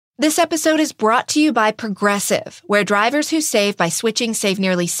This episode is brought to you by Progressive, where drivers who save by switching save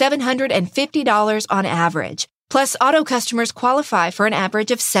nearly $750 on average. Plus, auto customers qualify for an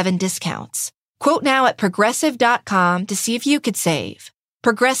average of 7 discounts. Quote now at Progressive.com to see if you could save.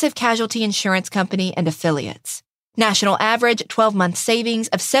 Progressive Casualty Insurance Company and Affiliates. National average 12-month savings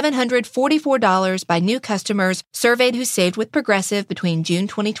of $744 by new customers surveyed who saved with Progressive between June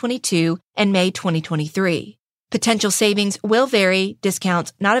 2022 and May 2023. Potential savings will vary,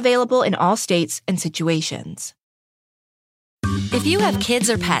 discounts not available in all states and situations. If you have kids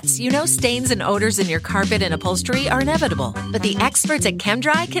or pets, you know stains and odors in your carpet and upholstery are inevitable, but the experts at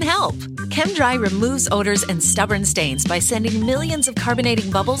ChemDry can help. ChemDry removes odors and stubborn stains by sending millions of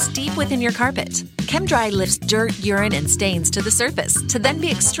carbonating bubbles deep within your carpet. ChemDry lifts dirt, urine, and stains to the surface to then be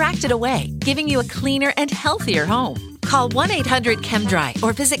extracted away, giving you a cleaner and healthier home. Call 1-800-ChemDry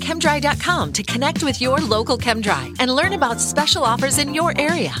or visit chemdry.com to connect with your local ChemDry and learn about special offers in your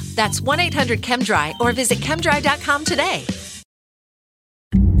area. That's 1-800-ChemDry or visit chemdry.com today.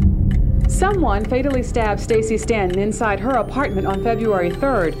 Someone fatally stabbed Stacey Stanton inside her apartment on February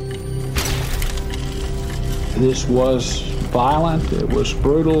 3rd. This was violent. It was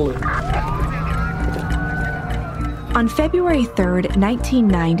brutal. On February 3rd,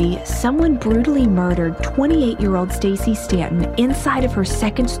 1990, someone brutally murdered 28-year-old Stacey Stanton inside of her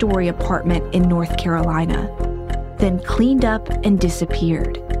second-story apartment in North Carolina, then cleaned up and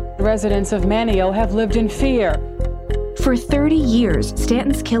disappeared. Residents of Manteo have lived in fear. For 30 years,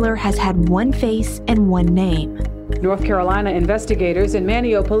 Stanton's killer has had one face and one name. North Carolina investigators and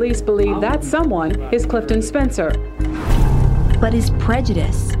Manteo police believe that someone is Clifton Spencer. But his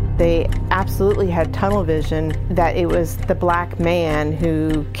prejudice... They absolutely had tunnel vision that it was the black man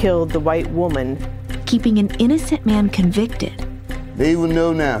who killed the white woman. Keeping an innocent man convicted. They even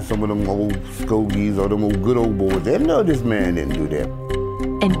know now, some of them old Skogies or them old good old boys, they know this man didn't do that.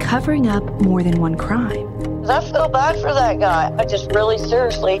 And covering up more than one crime. I feel bad for that guy. I just really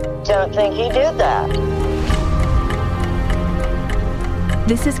seriously don't think he did that.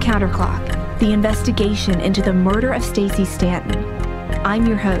 This is Counterclock, the investigation into the murder of Stacey Stanton. I'm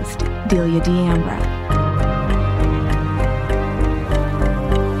your host, Delia D'Ambra.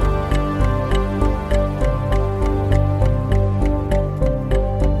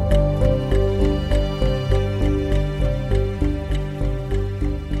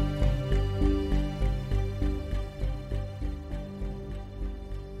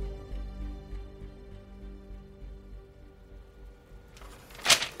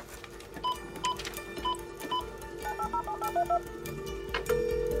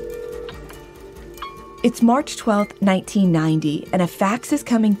 It's March 12, 1990, and a fax is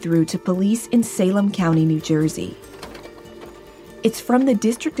coming through to police in Salem County, New Jersey. It's from the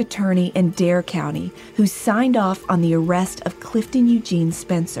district attorney in Dare County, who signed off on the arrest of Clifton Eugene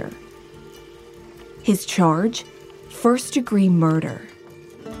Spencer. His charge? First-degree murder.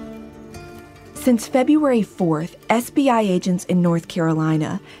 Since February 4th, SBI agents in North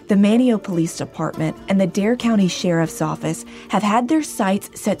Carolina, the Manteo Police Department, and the Dare County Sheriff's Office have had their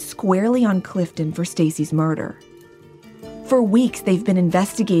sights set squarely on Clifton for Stacey's murder. For weeks, they've been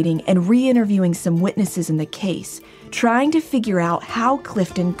investigating and re-interviewing some witnesses in the case, trying to figure out how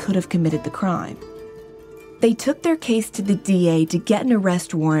Clifton could have committed the crime. They took their case to the DA to get an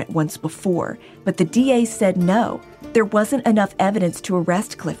arrest warrant once before, but the DA said no, there wasn't enough evidence to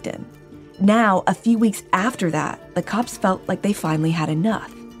arrest Clifton. Now, a few weeks after that, the cops felt like they finally had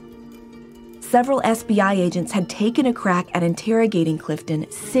enough. Several SBI agents had taken a crack at interrogating Clifton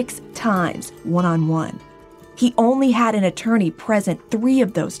 6 times, one-on-one. He only had an attorney present 3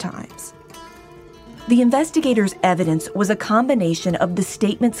 of those times. The investigators' evidence was a combination of the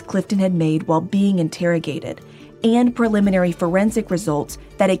statements Clifton had made while being interrogated and preliminary forensic results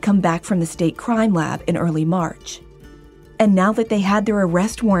that had come back from the state crime lab in early March. And now that they had their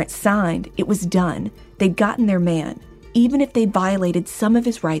arrest warrant signed, it was done. They'd gotten their man, even if they'd violated some of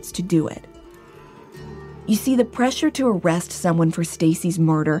his rights to do it. You see, the pressure to arrest someone for Stacey's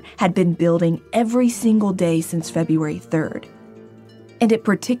murder had been building every single day since February 3rd. And it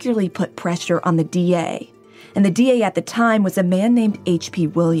particularly put pressure on the DA. And the DA at the time was a man named H.P.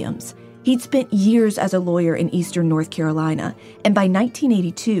 Williams. He'd spent years as a lawyer in eastern North Carolina, and by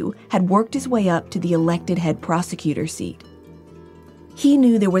 1982 had worked his way up to the elected head prosecutor seat. He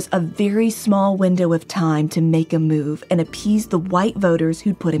knew there was a very small window of time to make a move and appease the white voters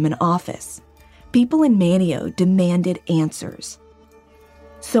who'd put him in office. People in Manteo demanded answers.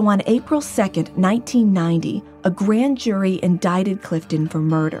 So on April 2nd, 1990, a grand jury indicted Clifton for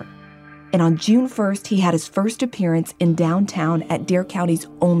murder. And on June 1st, he had his first appearance in downtown at Dare County's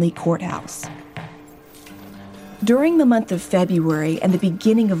only courthouse. During the month of February and the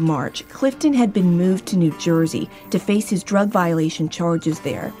beginning of March, Clifton had been moved to New Jersey to face his drug violation charges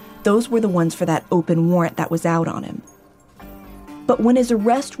there. Those were the ones for that open warrant that was out on him. But when his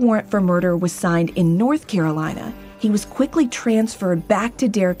arrest warrant for murder was signed in North Carolina, he was quickly transferred back to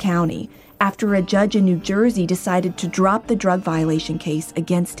Dare County after a judge in New Jersey decided to drop the drug violation case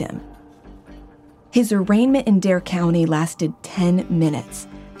against him. His arraignment in Dare County lasted 10 minutes.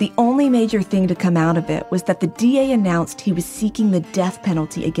 The only major thing to come out of it was that the DA announced he was seeking the death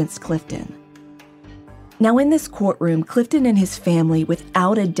penalty against Clifton. Now in this courtroom, Clifton and his family,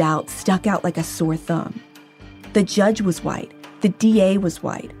 without a doubt, stuck out like a sore thumb. The judge was white, the DA was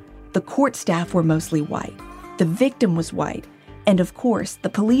white, the court staff were mostly white, the victim was white, and of course, the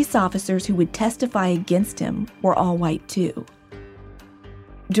police officers who would testify against him were all white too.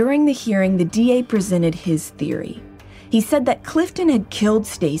 During the hearing, the DA presented his theory. He said that Clifton had killed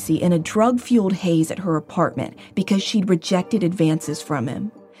Stacy in a drug-fueled haze at her apartment because she'd rejected advances from him.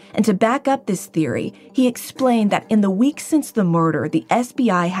 And to back up this theory, he explained that in the weeks since the murder, the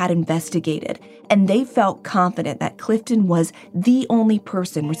SBI had investigated, and they felt confident that Clifton was the only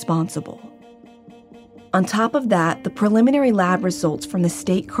person responsible. On top of that, the preliminary lab results from the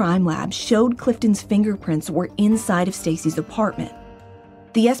state crime lab showed Clifton's fingerprints were inside of Stacy's apartment.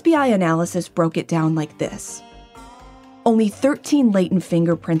 The SBI analysis broke it down like this. Only 13 latent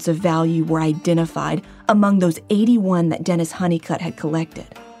fingerprints of value were identified among those 81 that Dennis Honeycutt had collected.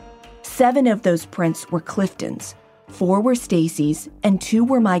 7 of those prints were Clifton's, 4 were Stacy's, and 2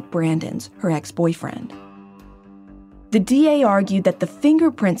 were Mike Brandon's, her ex-boyfriend. The DA argued that the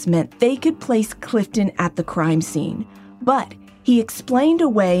fingerprints meant they could place Clifton at the crime scene, but he explained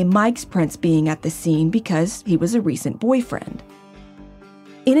away Mike's prints being at the scene because he was a recent boyfriend.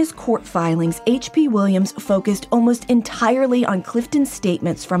 In his court filings, H.P. Williams focused almost entirely on Clifton's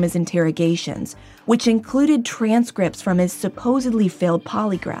statements from his interrogations, which included transcripts from his supposedly failed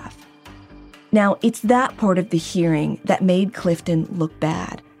polygraph. Now, it's that part of the hearing that made Clifton look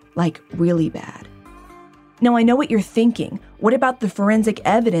bad, like really bad. Now, I know what you're thinking. What about the forensic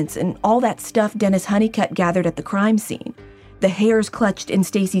evidence and all that stuff Dennis Honeycutt gathered at the crime scene? The hairs clutched in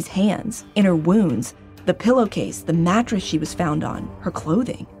Stacy's hands, in her wounds, the pillowcase, the mattress she was found on, her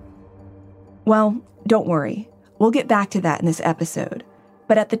clothing. Well, don't worry. We'll get back to that in this episode.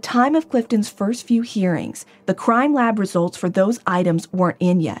 But at the time of Clifton's first few hearings, the crime lab results for those items weren't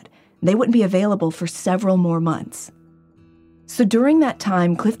in yet. They wouldn't be available for several more months. So during that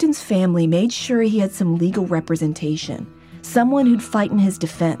time, Clifton's family made sure he had some legal representation, someone who'd fight in his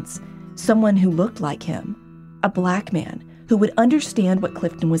defense, someone who looked like him, a black man who would understand what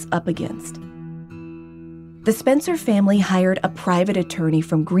Clifton was up against. The Spencer family hired a private attorney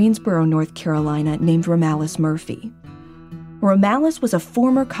from Greensboro, North Carolina, named Romalis Murphy. Romalis was a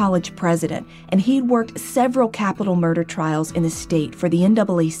former college president, and he'd worked several capital murder trials in the state for the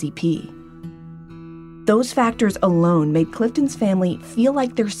NAACP. Those factors alone made Clifton's family feel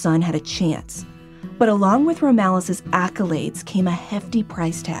like their son had a chance. But along with Romalis' accolades came a hefty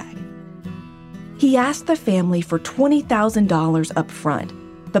price tag. He asked the family for $20,000 up front,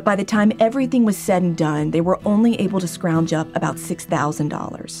 but by the time everything was said and done, they were only able to scrounge up about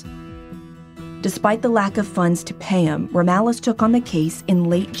 $6,000. Despite the lack of funds to pay him, Romalis took on the case in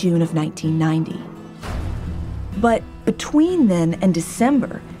late June of 1990. But between then and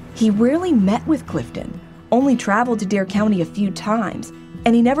December, he rarely met with Clifton, only traveled to Dare County a few times,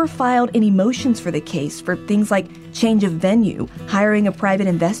 and he never filed any motions for the case for things like change of venue, hiring a private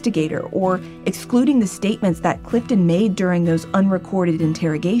investigator, or excluding the statements that Clifton made during those unrecorded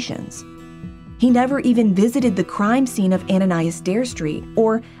interrogations. He never even visited the crime scene of Ananias Dare Street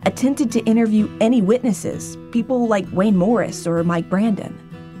or attempted to interview any witnesses, people like Wayne Morris or Mike Brandon.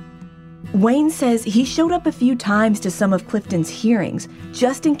 Wayne says he showed up a few times to some of Clifton's hearings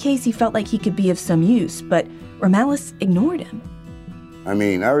just in case he felt like he could be of some use, but Romalis ignored him. I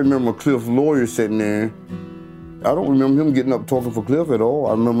mean, I remember Cliff's lawyer sitting there. I don't remember him getting up talking for Cliff at all.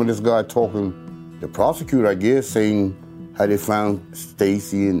 I remember this guy talking, the prosecutor, I guess, saying how they found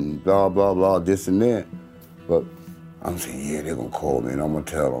Stacy and blah, blah, blah, this and that. But I'm saying, yeah, they're going to call me and I'm going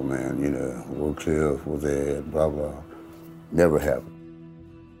to tell them, man, you know, where Cliff was at, blah, blah. Never happened.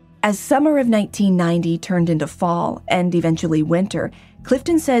 As summer of 1990 turned into fall and eventually winter,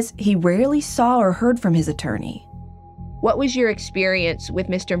 Clifton says he rarely saw or heard from his attorney. What was your experience with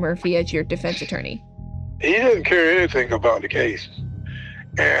Mr. Murphy as your defense attorney? He didn't care anything about the case.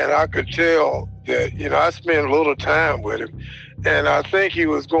 And I could tell that, you know, I spent a little time with him. And I think he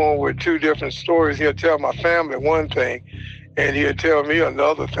was going with two different stories. He'll tell my family one thing, and he'll tell me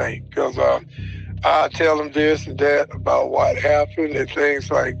another thing. Because I tell him this and that about what happened and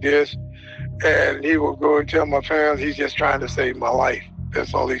things like this. And he would go and tell my parents he's just trying to save my life.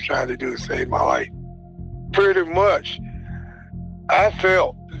 That's all he's trying to do is save my life. Pretty much, I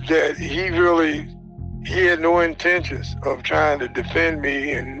felt that he had no intentions of trying to defend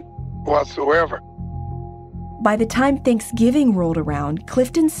me and whatsoever. By the time Thanksgiving rolled around,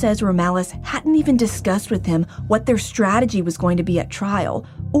 Clifton says Romales hadn't even discussed with him what their strategy was going to be at trial,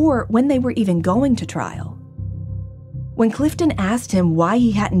 or when they were even going to trial. When Clifton asked him why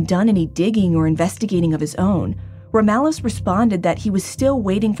he hadn't done any digging or investigating of his own, Romales responded that he was still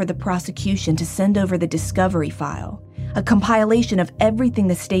waiting for the prosecution to send over the discovery file, a compilation of everything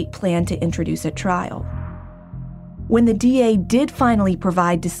the state planned to introduce at trial. When the DA did finally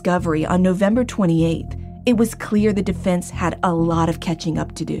provide discovery on November 28th, it was clear the defense had a lot of catching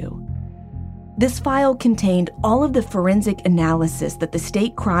up to do. This file contained all of the forensic analysis that the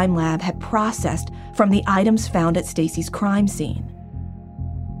state crime lab had processed from the items found at Stacy's crime scene.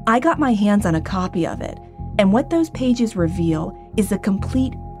 I got my hands on a copy of it, and what those pages reveal is a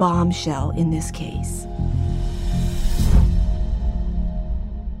complete bombshell in this case.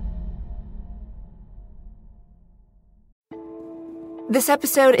 This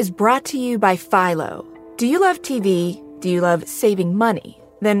episode is brought to you by Philo. Do you love TV? Do you love saving money?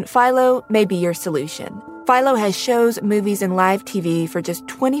 Then Philo may be your solution. Philo has shows, movies, and live TV for just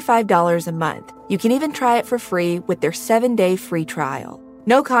 $25 a month. You can even try it for free with their 7-day free trial.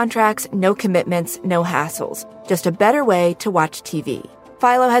 No contracts, no commitments, no hassles. Just a better way to watch TV.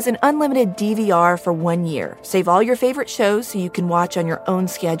 Philo has an unlimited DVR for 1 year. Save all your favorite shows so you can watch on your own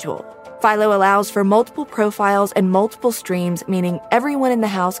schedule. Philo allows for multiple profiles and multiple streams, meaning everyone in the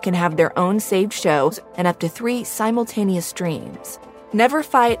house can have their own saved shows and up to 3 simultaneous streams. Never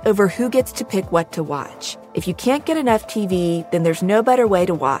fight over who gets to pick what to watch. If you can't get enough TV, then there's no better way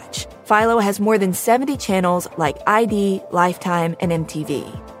to watch. Philo has more than 70 channels like ID, Lifetime, and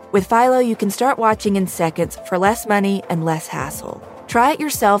MTV. With Philo, you can start watching in seconds for less money and less hassle. Try it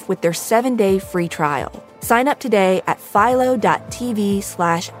yourself with their 7-day free trial. Sign up today at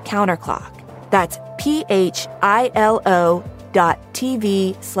philo.tv/counterclock. That's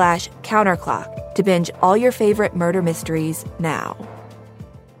philo.tv/counterclock to binge all your favorite murder mysteries now.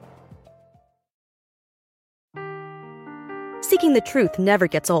 Seeking the truth never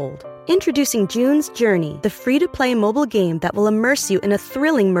gets old. Introducing June's Journey, the free-to-play mobile game that will immerse you in a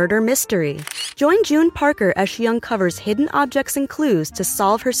thrilling murder mystery. Join June Parker as she uncovers hidden objects and clues to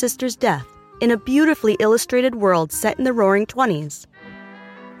solve her sister's death in a beautifully illustrated world set in the Roaring '20s.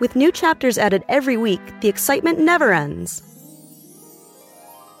 With new chapters added every week, the excitement never ends.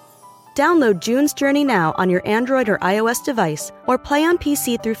 Download June's Journey now on your Android or iOS device, or play on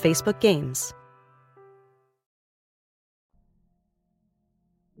PC through Facebook Games.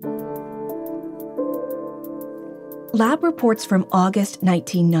 Lab reports from August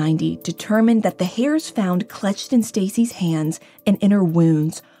 1990 determined that the hairs found clutched in Stacy's hands and inner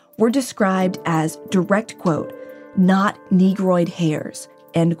wounds were described as, direct quote, not negroid hairs,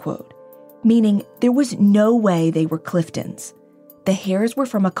 end quote, meaning there was no way they were Clifton's. The hairs were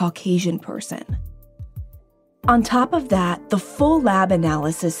from a Caucasian person. On top of that, the full lab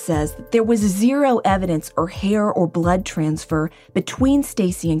analysis says that there was zero evidence or hair or blood transfer between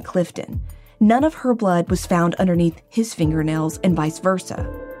Stacy and Clifton. None of her blood was found underneath his fingernails and vice versa.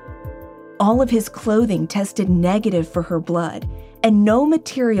 All of his clothing tested negative for her blood, and no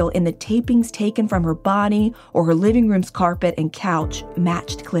material in the tapings taken from her body or her living room's carpet and couch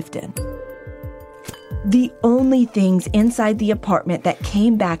matched Clifton. The only things inside the apartment that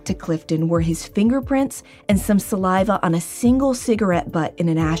came back to Clifton were his fingerprints and some saliva on a single cigarette butt in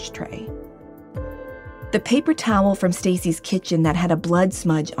an ashtray. The paper towel from Stacy's kitchen that had a blood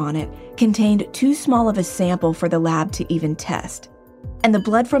smudge on it contained too small of a sample for the lab to even test. And the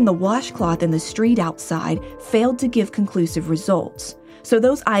blood from the washcloth in the street outside failed to give conclusive results, so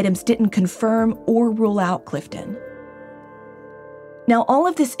those items didn't confirm or rule out Clifton. Now, all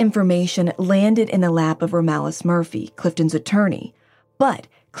of this information landed in the lap of Romales Murphy, Clifton's attorney, but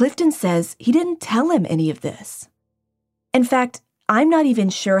Clifton says he didn't tell him any of this. In fact, I'm not even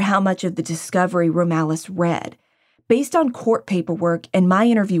sure how much of the discovery Romales read. Based on court paperwork and my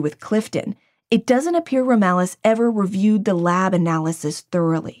interview with Clifton, it doesn't appear Romales ever reviewed the lab analysis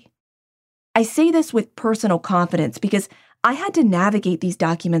thoroughly. I say this with personal confidence because I had to navigate these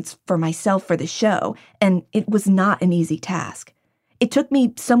documents for myself for the show, and it was not an easy task. It took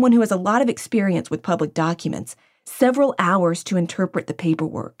me, someone who has a lot of experience with public documents, several hours to interpret the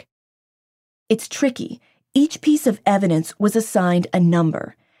paperwork. It's tricky. Each piece of evidence was assigned a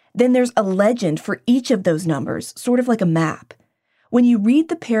number. Then there's a legend for each of those numbers, sort of like a map. When you read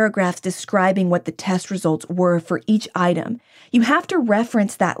the paragraphs describing what the test results were for each item, you have to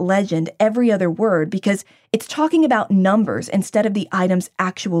reference that legend every other word because it's talking about numbers instead of the item's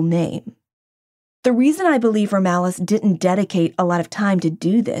actual name. The reason I believe Romales didn't dedicate a lot of time to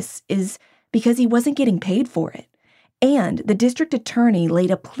do this is because he wasn't getting paid for it. And the district attorney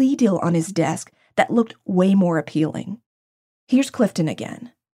laid a plea deal on his desk that looked way more appealing. Here's Clifton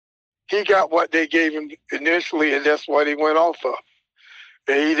again. He got what they gave him initially, and that's what he went off of.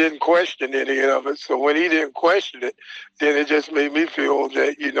 And he didn't question any of it. So when he didn't question it, then it just made me feel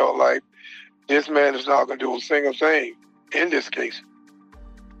that, like this man is not going to do a single thing in this case.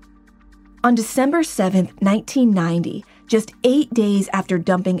 On December 7th, 1990, just 8 days after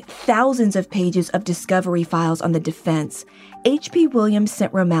dumping thousands of pages of discovery files on the defense, H.P. Williams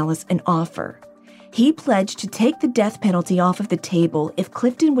sent Romales an offer. He pledged to take the death penalty off of the table if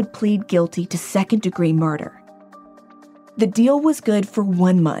Clifton would plead guilty to second-degree murder. The deal was good for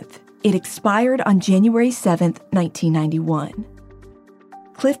 1 month. It expired on January 7th, 1991.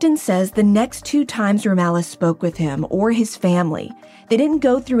 Clifton says the next 2 times Romales spoke with him or his family, they didn't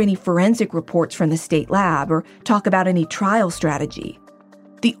go through any forensic reports from the state lab or talk about any trial strategy.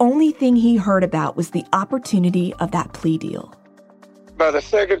 The only thing he heard about was the opportunity of that plea deal. By the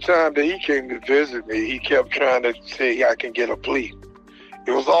second time that he came to visit me, he kept trying to say I can get a plea.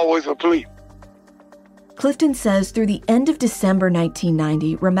 It was always a plea. Clifton says through the end of December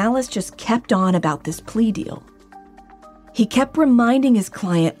 1990, Romales just kept on about this plea deal. He kept reminding his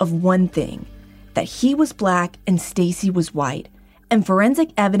client of one thing, that he was black and Stacy was white, and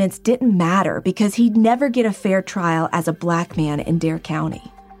forensic evidence didn't matter because he'd never get a fair trial as a black man in Dare County.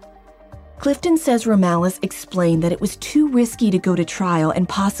 Clifton says Romales explained that it was too risky to go to trial and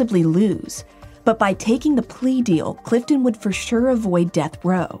possibly lose, but by taking the plea deal, Clifton would for sure avoid death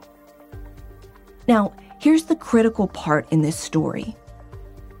row. Now, here's the critical part in this story.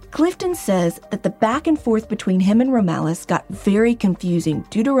 Clifton says that the back and forth between him and Romales got very confusing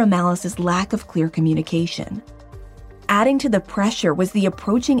due to Romales' lack of clear communication. Adding to the pressure was the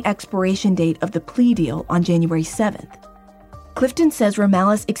approaching expiration date of the plea deal on January 7th. Clifton says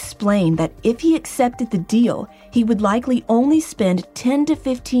Romales explained that if he accepted the deal, he would likely only spend 10 to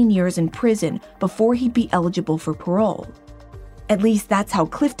 15 years in prison before he'd be eligible for parole. At least that's how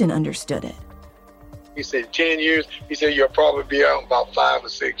Clifton understood it. He said 10 years. He said you'll probably be out in about 5 or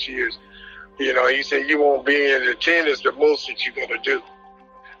 6 years. He said you won't be in. The 10 is the most that you're going to do.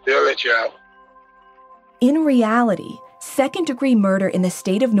 They'll let you out. In reality, second-degree murder in the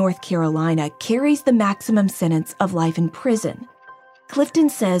state of North Carolina carries the maximum sentence of life in prison. Clifton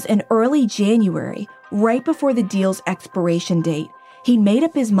says in early January, right before the deal's expiration date, he made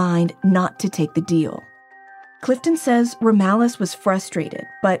up his mind not to take the deal. Clifton says Romales was frustrated,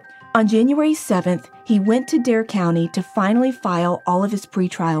 but on January 7th, he went to Dare County to finally file all of his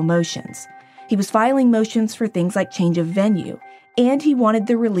pretrial motions. He was filing motions for things like change of venue, and he wanted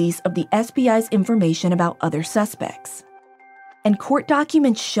the release of the SBI's information about other suspects. And court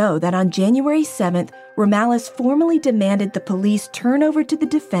documents show that on January 7th, Romales formally demanded the police turn over to the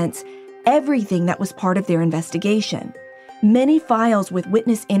defense everything that was part of their investigation. Many files with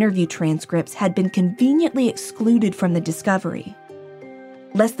witness interview transcripts had been conveniently excluded from the discovery.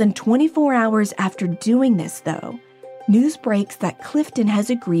 Less than 24 hours after doing this, though, news breaks that Clifton has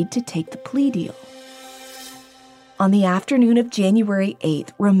agreed to take the plea deal. On the afternoon of January 8th,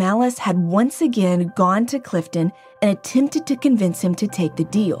 Romales had once again gone to Clifton and attempted to convince him to take the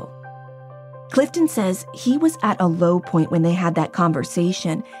deal. Clifton says he was at a low point when they had that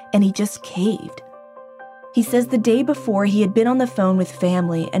conversation, and he just caved. He says the day before he had been on the phone with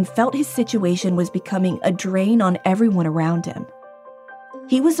family and felt his situation was becoming a drain on everyone around him.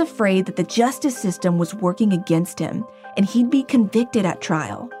 He was afraid that the justice system was working against him and he'd be convicted at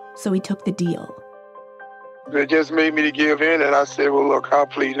trial, so he took the deal. It just made me to give in, and I said, well, look, I'll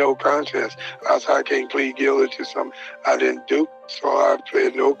plead no contest. I can't plead guilty to something I didn't do, so I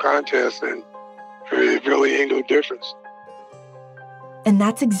plead no contest, and it really ain't no difference. And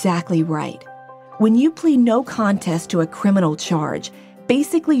that's exactly right. When you plead no contest to a criminal charge,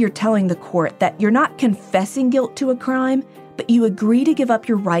 basically you're telling the court that you're not confessing guilt to a crime, but you agree to give up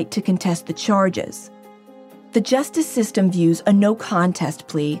your right to contest the charges. The justice system views a no contest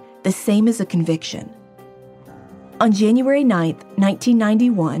plea the same as a conviction. On January 9th,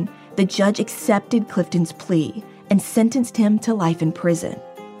 1991, the judge accepted Clifton's plea and sentenced him to life in prison.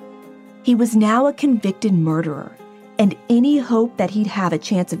 He was now a convicted murderer, and any hope that he'd have a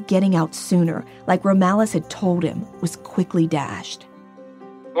chance of getting out sooner, like Romales had told him, was quickly dashed.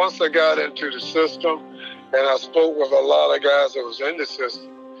 Once I got into the system, and I spoke with a lot of guys that was in the system,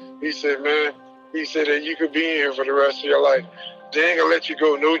 he said, man, that you could be in here for the rest of your life. They ain't gonna let you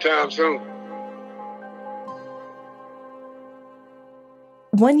go no time soon.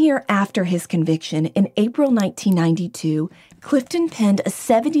 1 year after his conviction, in April 1992, Clifton penned a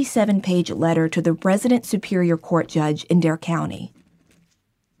 77-page letter to the resident Superior Court judge in Dare County.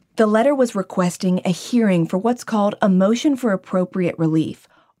 The letter was requesting a hearing for what's called a Motion for Appropriate Relief,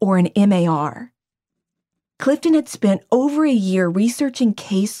 or an MAR. Clifton had spent over a year researching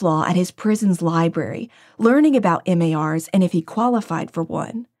case law at his prison's library, learning about MARs and if he qualified for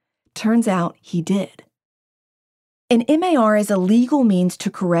one. Turns out he did. An MAR is a legal means to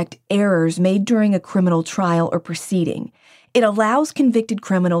correct errors made during a criminal trial or proceeding. It allows convicted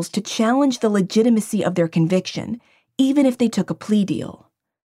criminals to challenge the legitimacy of their conviction, even if they took a plea deal.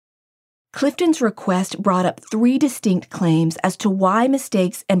 Clifton's request brought up 3 distinct claims as to why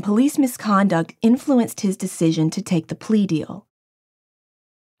mistakes and police misconduct influenced his decision to take the plea deal.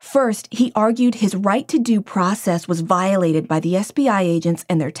 First, he argued his right to due process was violated by the SBI agents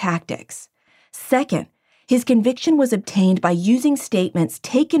and their tactics. Second, his conviction was obtained by using statements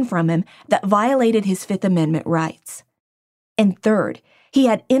taken from him that violated his Fifth Amendment rights. And third, he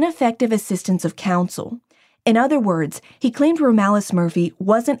had ineffective assistance of counsel. In other words, he claimed Romalis Murphy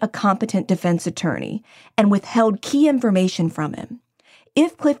wasn't a competent defense attorney and withheld key information from him.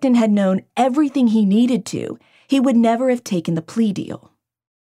 If Clifton had known everything he needed to, he would never have taken the plea deal.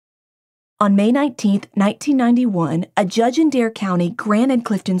 On May 19, 1991, a judge in Dare County granted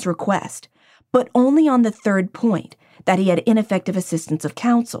Clifton's request, but only on the third point, that he had ineffective assistance of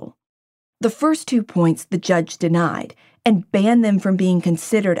counsel. The first 2 points the judge denied and banned them from being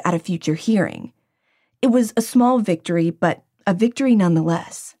considered at a future hearing. It was a small victory, but a victory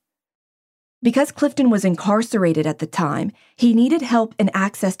nonetheless. Because Clifton was incarcerated at the time, he needed help and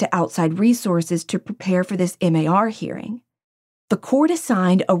access to outside resources to prepare for this MAR hearing. The court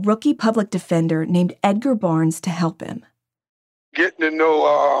assigned a rookie public defender named Edgar Barnes to help him. Getting to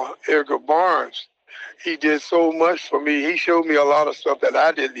know Edgar Barnes, he did so much for me. He showed me a lot of stuff that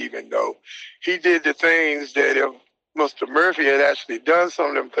I didn't even know. He did the things that if Mr. Murphy had actually done some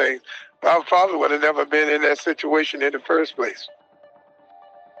of them things, I probably would have never been in that situation in the first place.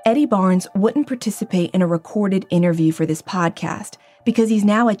 Eddie Barnes wouldn't participate in a recorded interview for this podcast because he's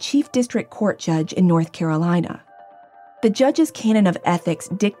now a chief district court judge in North Carolina. The judge's canon of ethics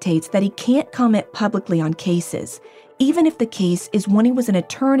dictates that he can't comment publicly on cases, even if the case is one he was an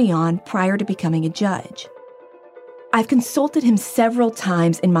attorney on prior to becoming a judge. I've consulted him several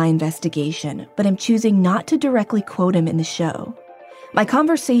times in my investigation, but am choosing not to directly quote him in the show. My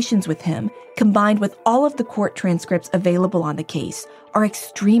conversations with him, combined with all of the court transcripts available on the case, are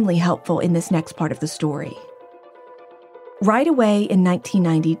extremely helpful in this next part of the story. Right away in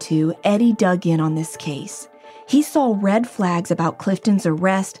 1992, Eddie dug in on this case. He saw red flags about Clifton's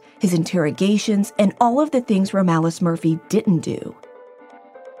arrest, his interrogations, and all of the things Romalis Murphy didn't do.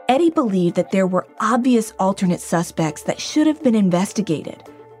 Eddie believed that there were obvious alternate suspects that should have been investigated,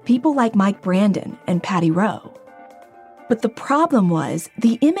 people like Mike Brandon and Patty Rowe. But the problem was,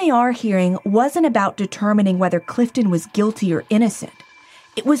 the MAR hearing wasn't about determining whether Clifton was guilty or innocent.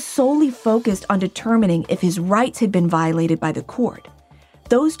 It was solely focused on determining if his rights had been violated by the court.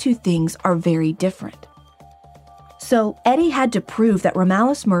 Those 2 things are very different. So Eddie had to prove that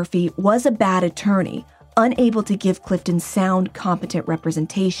Romalis Murphy was a bad attorney, unable to give Clifton sound, competent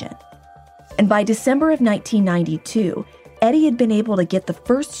representation. And by December of 1992, Eddie had been able to get the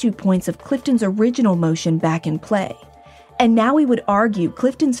first 2 points of Clifton's original motion back in play. And now he would argue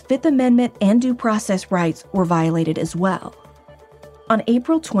Clifton's Fifth Amendment and due process rights were violated as well. On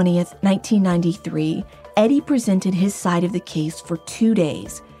April 20th, 1993, Eddie presented his side of the case for 2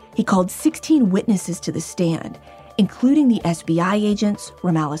 days. He called 16 witnesses to the stand, including the SBI agents,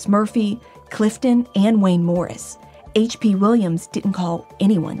 Romalis Murphy, Clifton, and Wayne Morris. H.P. Williams didn't call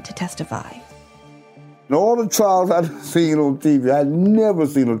anyone to testify. In all the trials I've seen on TV, I'd never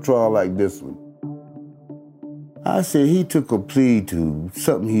seen a trial like this one. I said he took a plea to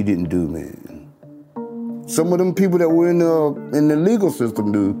something he didn't do, man. Some of them people that were in the legal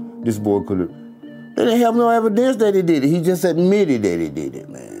system knew this boy could have. They didn't have no evidence that he did it. He just admitted that he did it,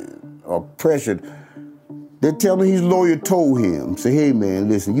 man. Or pressured. They tell me his lawyer told him, say, hey, man,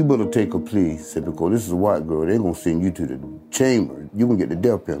 listen, you better take a plea. Said, because this is a white girl. They're going to send you to the chamber. You're going to get the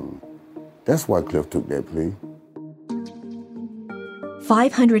death penalty. That's why Cliff took that plea.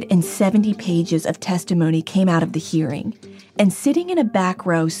 570 pages of testimony came out of the hearing, and sitting in a back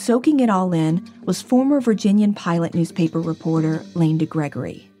row soaking it all in was former Virginian Pilot newspaper reporter Lane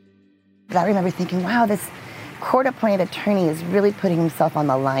DeGregory. I remember thinking, wow, this court-appointed attorney is really putting himself on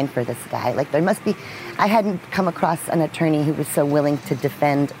the line for this guy. Like, there must be... I hadn't come across an attorney who was so willing to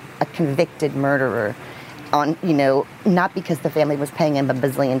defend a convicted murderer. on, not because the family was paying him $1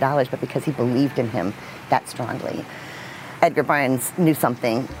 bazillion, but because he believed in him that strongly. Edgar Bryans knew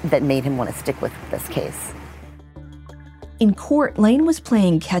something that made him want to stick with this case. In court, Lane was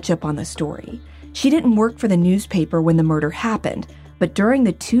playing catch-up on the story. She didn't work for the newspaper when the murder happened, but during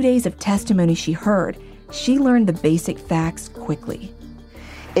the 2 days of testimony she heard, she learned the basic facts quickly.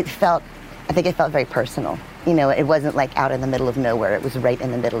 I think it felt very personal. It wasn't like out in the middle of nowhere. It was right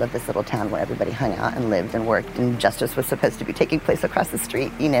in the middle of this little town where everybody hung out and lived and worked, and justice was supposed to be taking place across the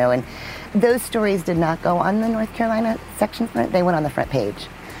street, and those stories did not go on the North Carolina section front. They went on the front page.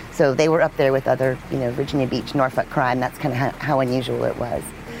 So they were up there with other, Virginia Beach, Norfolk crime. That's kind of how unusual it was.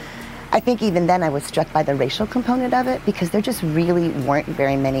 I think even then I was struck by the racial component of it, because there just really weren't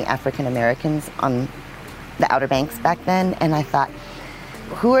very many African Americans on the Outer Banks back then, and I thought,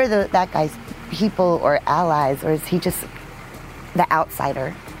 who are that guy's people or allies, or is he just the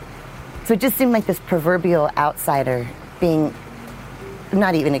outsider? So it just seemed like this proverbial outsider being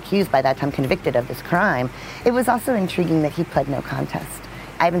not even accused by that time, convicted of this crime. It was also intriguing that he pled no contest.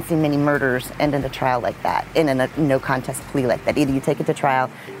 I haven't seen many murders end in a trial like that, in a no contest plea like that. Either you take it to trial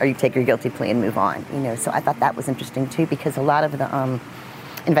or you take your guilty plea and move on. So I thought that was interesting too, because a lot of the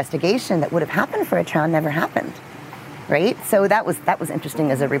investigation that would have happened for a trial never happened. Right? So that was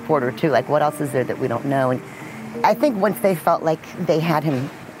interesting as a reporter too. Like, what else is there that we don't know? And I think once they felt like they had him,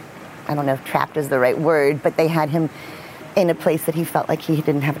 I don't know if trapped is the right word, but they had him in a place that he felt like he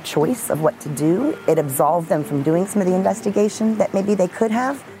didn't have a choice of what to do. It absolved them from doing some of the investigation that maybe they could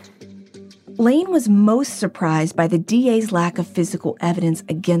have. Lane was most surprised by the DA's lack of physical evidence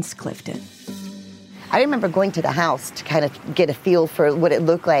against Clifton. I remember going to the house to kind of get a feel for what it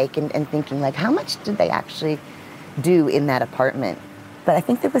looked like and thinking, like, how much did they actually do in that apartment? But I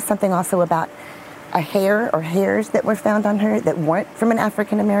think there was something also about a hair or hairs that were found on her that weren't from an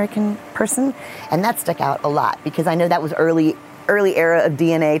African-American person, and that stuck out a lot, because I know that was early era of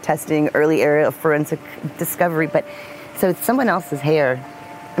DNA testing, early era of forensic discovery, but so it's someone else's hair.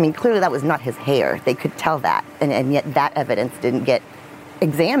 I mean, clearly that was not his hair. They could tell that, and yet that evidence didn't get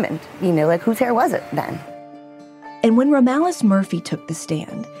examined. Like, whose hair was it then? And when Romalis Murphy took the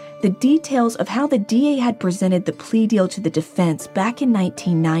stand, the details of how the DA had presented the plea deal to the defense back in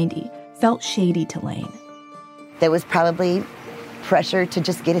 1990 felt shady to Lane. There was probably pressure to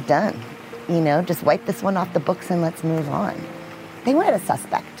just get it done. Just wipe this one off the books and let's move on. They wanted a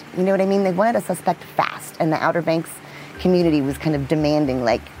suspect. You know what I mean? They wanted a suspect fast. And the Outer Banks community was kind of demanding,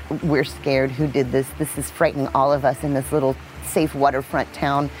 like, we're scared. Who did this? This is frightening all of us in this little safe waterfront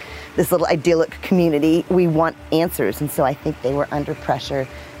town, this little idyllic community. We want answers. And so I think they were under pressure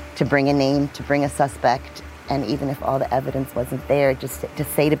to bring a name, to bring a suspect, and even if all the evidence wasn't there, just to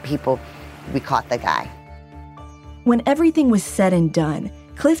say to people, we caught the guy. When everything was said and done,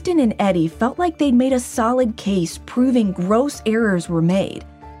 Clifton and Eddie felt like they'd made a solid case proving gross errors were made.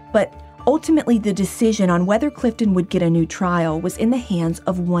 But ultimately, the decision on whether Clifton would get a new trial was in the hands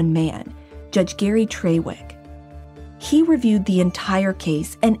of one man, Judge Gary Trawick. He reviewed the entire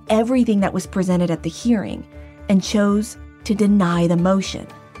case and everything that was presented at the hearing and chose to deny the motion.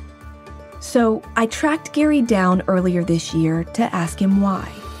 So I tracked Gary down earlier this year to ask him why.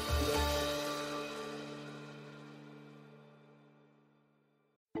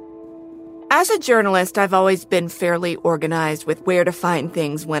 As a journalist, I've always been fairly organized with where to find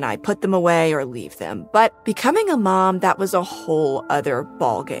things when I put them away or leave them. But becoming a mom, that was a whole other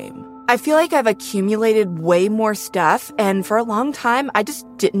ballgame. I feel like I've accumulated way more stuff, and for a long time, I just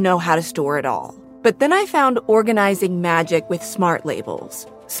didn't know how to store it all. But then I found organizing magic with Smart Labels.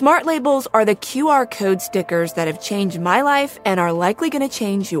 Smart Labels are the QR code stickers that have changed my life and are likely going to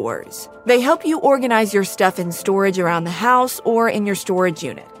change yours. They help you organize your stuff in storage around the house or in your storage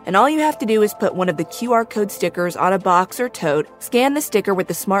unit. And all you have to do is put one of the QR code stickers on a box or tote, scan the sticker with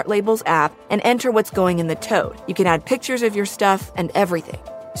the Smart Labels app, and enter what's going in the tote. You can add pictures of your stuff and everything.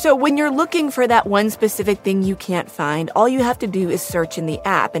 So when you're looking for that one specific thing you can't find, all you have to do is search in the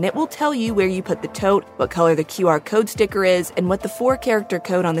app, and it will tell you where you put the tote, what color the QR code sticker is, and what the 4-character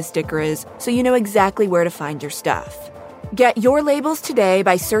code on the sticker is, so you know exactly where to find your stuff. Get your labels today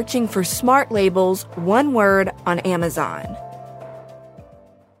by searching for Smart Labels, one word, on Amazon.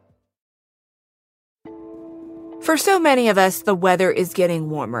 For so many of us, the weather is getting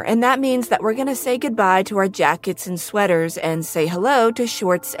warmer, and that means that we're going to say goodbye to our jackets and sweaters and say hello to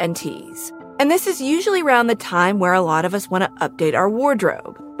shorts and tees. And this is usually around the time where a lot of us want to update our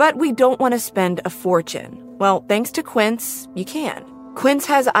wardrobe, but we don't want to spend a fortune. Well, thanks to Quince, you can. Quince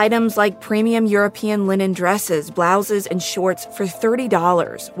has items like premium European linen dresses, blouses, and shorts for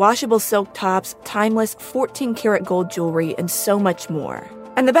 $30, washable silk tops, timeless 14-karat gold jewelry, and so much more.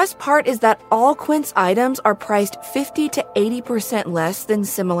 And the best part is that all Quince items are priced 50 to 80% less than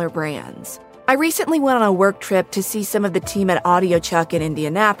similar brands. I recently went on a work trip to see some of the team at AudioChuck in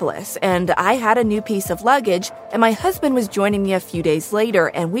Indianapolis, and I had a new piece of luggage, and my husband was joining me a few days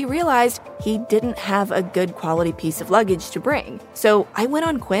later, and we realized he didn't have a good quality piece of luggage to bring. So I went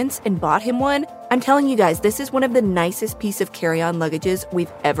on Quince and bought him one. I'm telling you guys, this is one of the nicest piece of carry-on luggages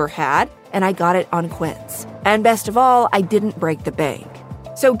we've ever had, and I got it on Quince. And best of all, I didn't break the bank.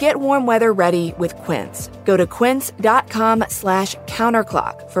 So get warm weather ready with Quince. Go to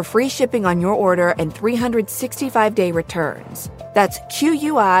quince.com/counterclock for free shipping on your order and 365-day returns. That's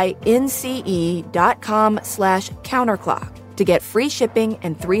QUINCE.com/counterclock to get free shipping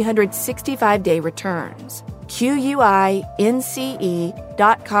and 365-day returns.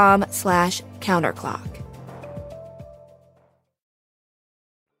 QUINCE.com/counterclock.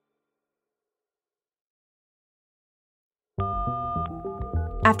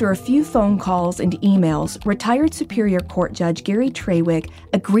 After a few phone calls and emails, retired Superior Court Judge Gary Trawick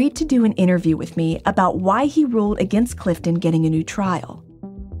agreed to do an interview with me about why he ruled against Clifton getting a new trial.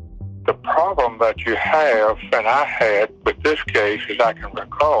 The problem that you have, and I had with this case, as I can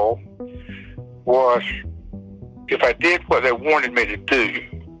recall, was if I did what they wanted me to do,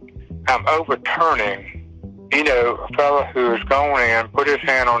 I'm overturning, a fellow who has gone in, put his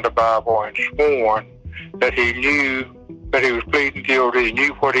hand on the Bible and sworn that he knew that he was pleading guilty, he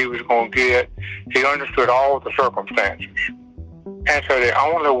knew what he was going to get, he understood all the circumstances. And so the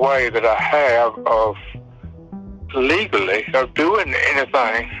only way that I have of legally, of doing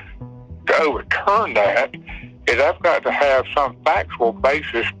anything to overturn that, is I've got to have some factual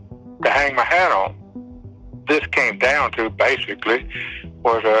basis to hang my hat on. This came down to, basically,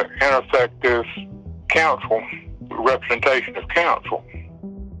 was an ineffective counsel, representation of counsel.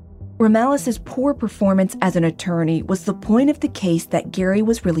 Romalis's poor performance as an attorney was the point of the case that Gary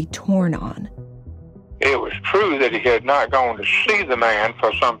was really torn on. It was true that he had not gone to see the man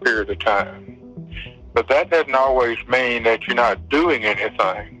for some period of time, but that doesn't always mean that you're not doing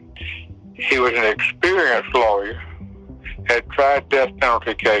anything. He was an experienced lawyer, had tried death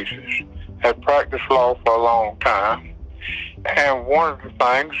penalty cases, had practiced law for a long time, and one of the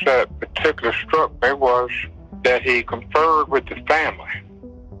things that particularly struck me was that he conferred with the family.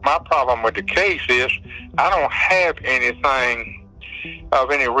 My problem with the case is I don't have anything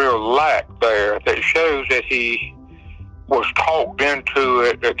of any real lack there that shows that he was talked into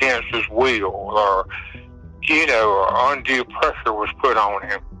it against his will or, or undue pressure was put on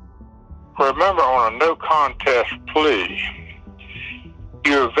him. Remember, on a no contest plea,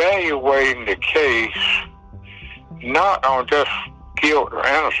 you're evaluating the case not on just guilt or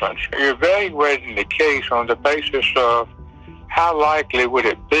innocence. You're evaluating the case on the basis of how likely would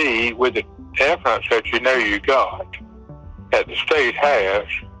it be with the evidence that you got, that the state has,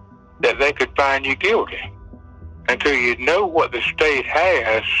 that they could find you guilty. Until you know what the state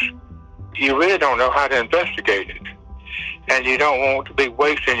has, you really don't know how to investigate it. And you don't want to be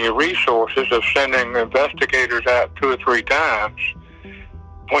wasting your resources of sending investigators out 2 or 3 times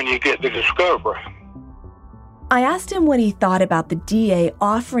when you get the discovery. I asked him what he thought about the DA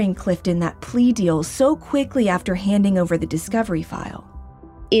offering Clifton that plea deal so quickly after handing over the discovery file.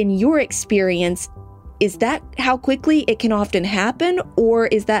 In your experience, is that how quickly it can often happen, or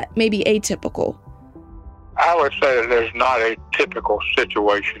is that maybe atypical? I would say that there's not a typical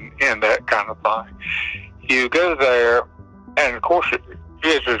situation in that kind of thing. You go there, and of course,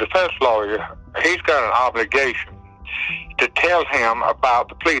 as a defense lawyer, he's got an obligation to tell him about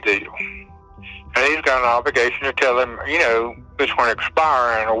the plea deal. And he's got an obligation to tell him, it's going to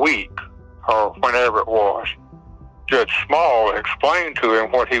expire in a week or whenever it was. Judge Small explained to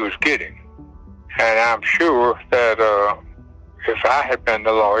him what he was getting. And I'm sure that if I had been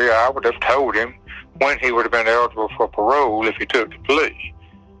the lawyer, I would have told him when he would have been eligible for parole if he took the plea.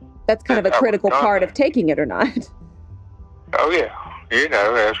 That's kind of a critical part of taking it or not. Oh, yeah.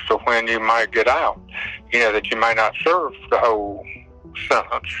 As to when you might get out. That you might not serve the whole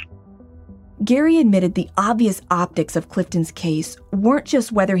sentence. Gary admitted the obvious optics of Clifton's case weren't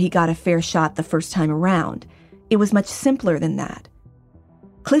just whether he got a fair shot the first time around. It was much simpler than that.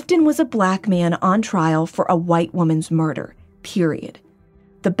 Clifton was a black man on trial for a white woman's murder, period.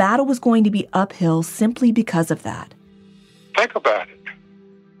 The battle was going to be uphill simply because of that. Think about it.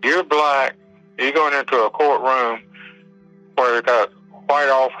 You're black, you're going into a courtroom where you got white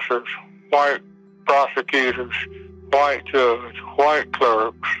officers, white prosecutors, white judge, white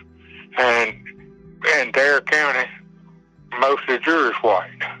clerks, and in Dare County, most of the jurors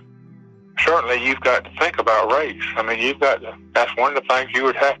white. Certainly, you've got to think about race. That's one of the things you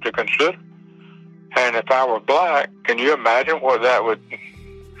would have to consider. And if I were black, can you imagine what that would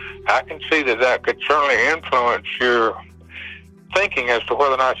I can see that could certainly influence your thinking as to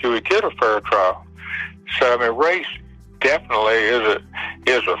whether or not you would get a fair trial. So, I mean, race definitely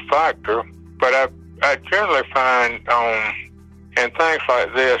is a factor, but I generally find in things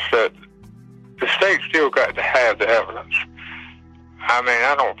like this that the state's still got to have the evidence. I mean,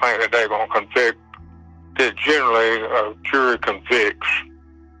 I don't think that they're going to convict, that generally a jury convicts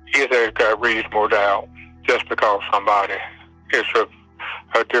if they've got reasonable doubt just because somebody is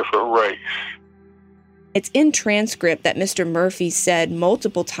a different race. It's in transcript that Mr. Murphy said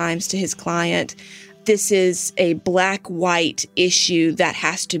multiple times to his client, this is a black-white issue that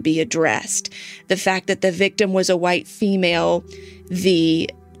has to be addressed. The fact that the victim was a white female, the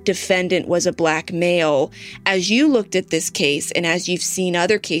defendant was a black male. As you looked at this case and as you've seen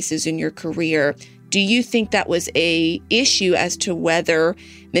other cases in your career, do you think that was a issue as to whether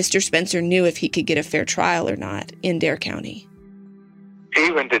Mr. Spencer knew if he could get a fair trial or not in Dare County?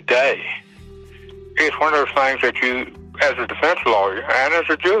 Even today, it's one of those things that you, as a defense lawyer and as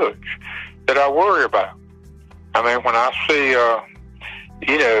a judge, that I worry about. I mean, when I see,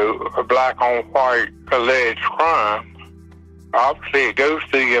 a black on white alleged crime, obviously it goes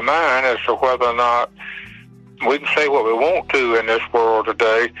through your mind as to whether or not we can say what we want to in this world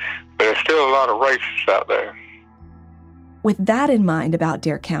today, but there's still a lot of racists out there. With that in mind about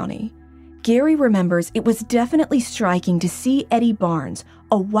Dare County, Gary remembers it was definitely striking to see Eddie Barnes,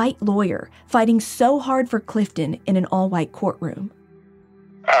 a white lawyer, fighting so hard for Clifton in an all-white courtroom.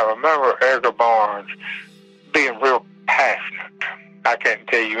 I remember Edgar Barnes being real passionate. I can't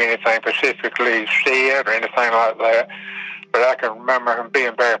tell you anything specifically said or anything like that, but I can remember him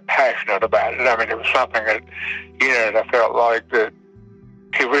being very passionate about it. I mean, it was something that, that I felt like that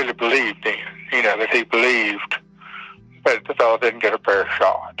he really believed in, that he believed that the fellow didn't get a fair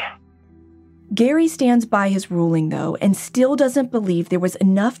shot. Gary stands by his ruling, though, and still doesn't believe there was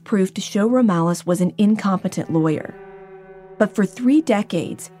enough proof to show Romales was an incompetent lawyer. But for 3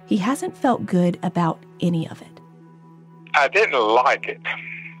 decades, he hasn't felt good about any of it. I didn't like it.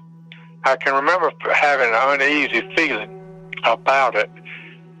 I can remember having an uneasy feeling about it,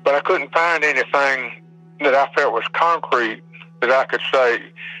 but I couldn't find anything that I felt was concrete that I could say,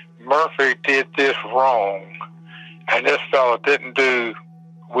 Murphy did this wrong, and this fellow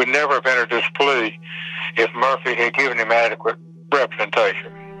would never have entered this plea if Murphy had given him adequate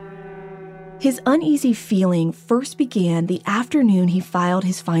representation. His uneasy feeling first began the afternoon he filed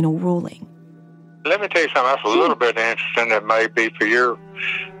his final ruling. Let me tell you something that's a little bit interesting that may be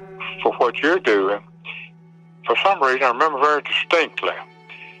for what you're doing. For some reason, I remember very distinctly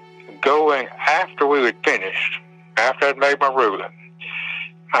going after we had finished, after I'd made my ruling.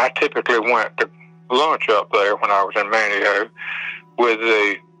 I typically went to lunch up there when I was in Manio with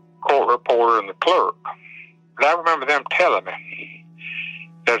the court reporter and the clerk. But I remember them telling me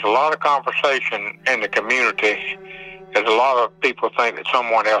there's a lot of conversation in the community. There's a lot of people think that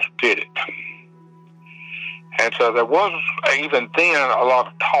someone else did it. And so there was, even then, a lot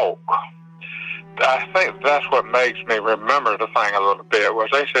of talk. I think that's what makes me remember the thing a little bit, was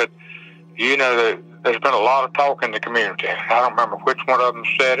they said, that there's been a lot of talk in the community. I don't remember which one of them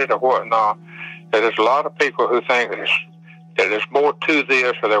said it or whatnot. There's a lot of people who think that there's more to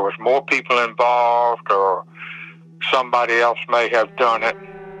this, or there was more people involved, or somebody else may have done it.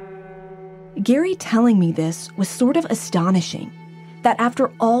 Gary telling me this was sort of astonishing, that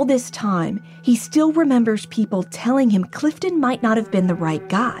after all this time, he still remembers people telling him Clifton might not have been the right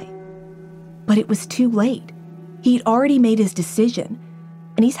guy. But it was too late. He'd already made his decision,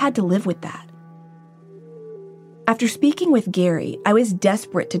 and he's had to live with that. After speaking with Gary, I was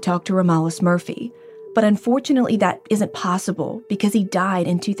desperate to talk to Romales Murphy, but unfortunately that isn't possible because he died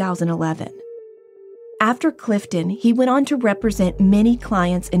in 2011. After Clifton, he went on to represent many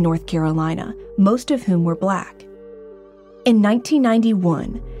clients in North Carolina, most of whom were black. In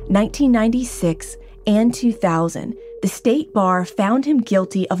 1991, 1996, and 2000, the state bar found him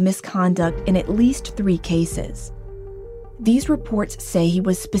guilty of misconduct in at least 3 cases. These reports say he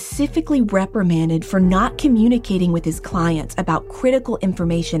was specifically reprimanded for not communicating with his clients about critical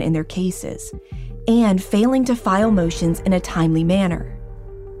information in their cases and failing to file motions in a timely manner.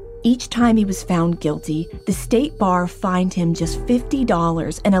 Each time he was found guilty, the state bar fined him just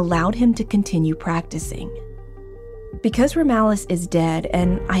 $50 and allowed him to continue practicing. Because Romales is dead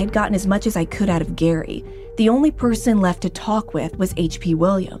and I had gotten as much as I could out of Gary, the only person left to talk with was H.P.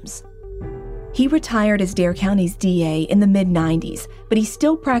 Williams. He retired as Dare County's DA in the mid-90s, but he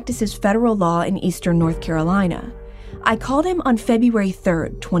still practices federal law in eastern North Carolina. I called him on February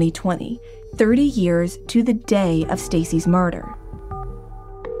 3rd, 2020, 30 years to the day of Stacy's murder.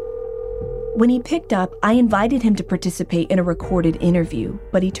 When he picked up, I invited him to participate in a recorded interview,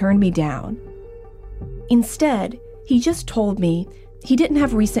 but he turned me down. Instead, he just told me he didn't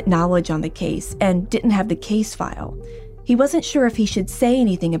have recent knowledge on the case and didn't have the case file. He wasn't sure if he should say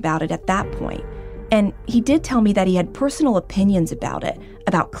anything about it at that point. And he did tell me that he had personal opinions about it,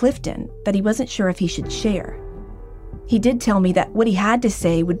 about Clifton, that he wasn't sure if he should share. He did tell me that what he had to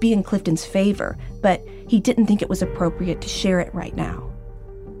say would be in Clifton's favor, but he didn't think it was appropriate to share it right now.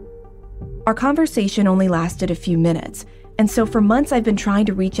 Our conversation only lasted a few minutes, and so for months I've been trying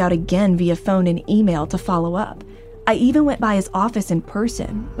to reach out again via phone and email to follow up. I even went by his office in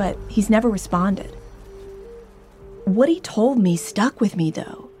person, but he's never responded. What he told me stuck with me,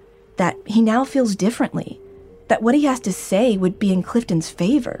 though. That he now feels differently. That what he has to say would be in Clifton's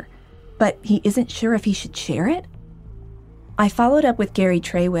favor. But he isn't sure if he should share it? I followed up with Gary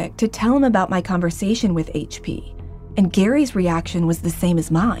Trawick to tell him about my conversation with HP. And Gary's reaction was the same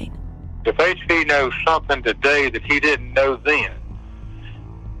as mine. If HP knows something today that he didn't know then,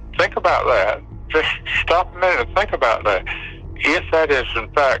 think about that. Just stop a minute and think about that. If that is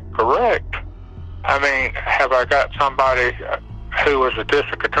in fact correct, I mean, have I got somebody who was a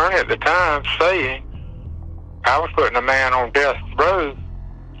district attorney at the time saying I was putting a man on death row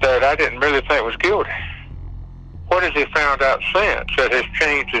that I didn't really think was guilty? What has he found out since that has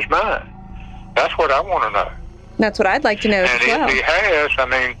changed his mind? That's what I want to know. That's what I'd like to know as well. And if he has, I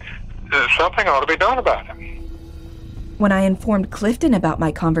mean, something ought to be done about it. When I informed Clifton about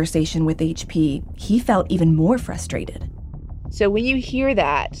my conversation with HP, he felt even more frustrated. So when you hear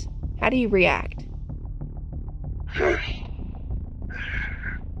that, how do you react?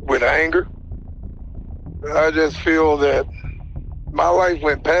 With anger. I just feel that my life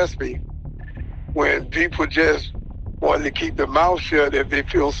went past me when people just wanted to keep their mouth shut if they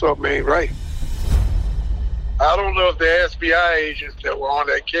feel something ain't right. I don't know if the SBI agents that were on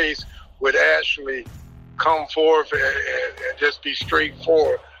that case would actually come forth and just be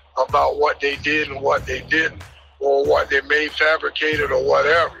straightforward about what they did and what they didn't, or what they may fabricated or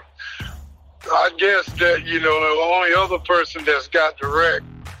whatever. I guess that, the only other person that's got direct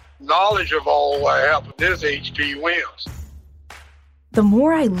knowledge of all what happened is H.P. Williams. The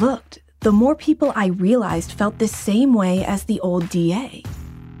more I looked, the more people I realized felt the same way as the old DA.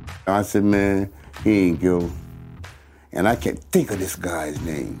 I said, man, he ain't guilty. And I can't think of this guy's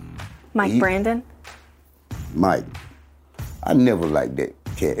name. Mike Brandon? Mike. I never liked that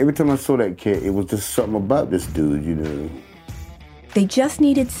cat. Every time I saw that cat, it was just something about this dude, They just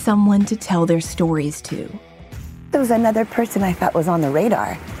needed someone to tell their stories to. There was another person I thought was on the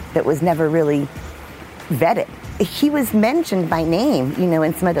radar that was never really vetted. He was mentioned by name,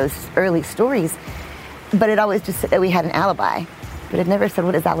 in some of those early stories, but it always just said that we had an alibi, but it never said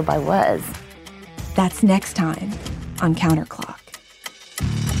what his alibi was. That's next time on Counterclock.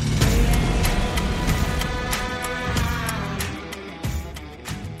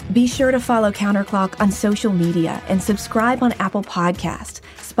 Be sure to follow Counterclock on social media and subscribe on Apple Podcasts,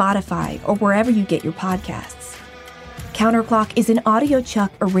 Spotify, or wherever you get your podcasts. Counterclock is an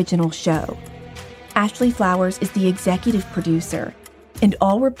AudioChuck original show. Ashley Flowers is the executive producer, and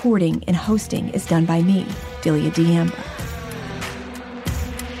all reporting and hosting is done by me, Delia D'Ambra.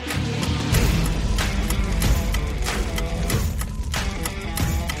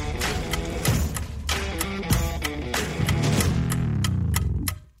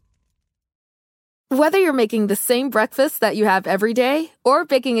 Whether you're making the same breakfast that you have every day or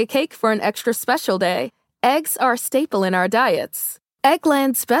baking a cake for an extra special day, eggs are a staple in our diets.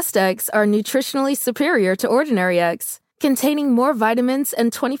 Eggland's Best Eggs are nutritionally superior to ordinary eggs, containing more vitamins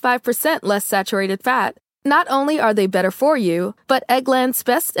and 25% less saturated fat. Not only are they better for you, but Eggland's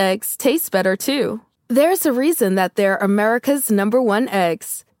Best Eggs taste better too. There's a reason that they're America's #1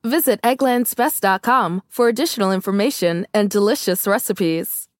 eggs. Visit egglandsbest.com for additional information and delicious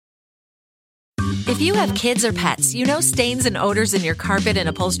recipes. If you have kids or pets, you know stains and odors in your carpet and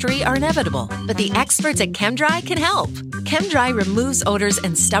upholstery are inevitable, but the experts at ChemDry can help. ChemDry removes odors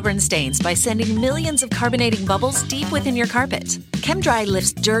and stubborn stains by sending millions of carbonating bubbles deep within your carpet. ChemDry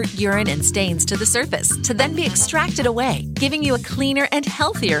lifts dirt, urine, and stains to the surface to then be extracted away, giving you a cleaner and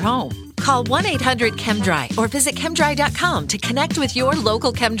healthier home. Call 1-800-ChemDry or visit chemdry.com to connect with your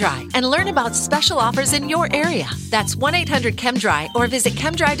local ChemDry and learn about special offers in your area. That's 1-800-ChemDry or visit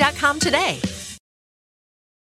chemdry.com today.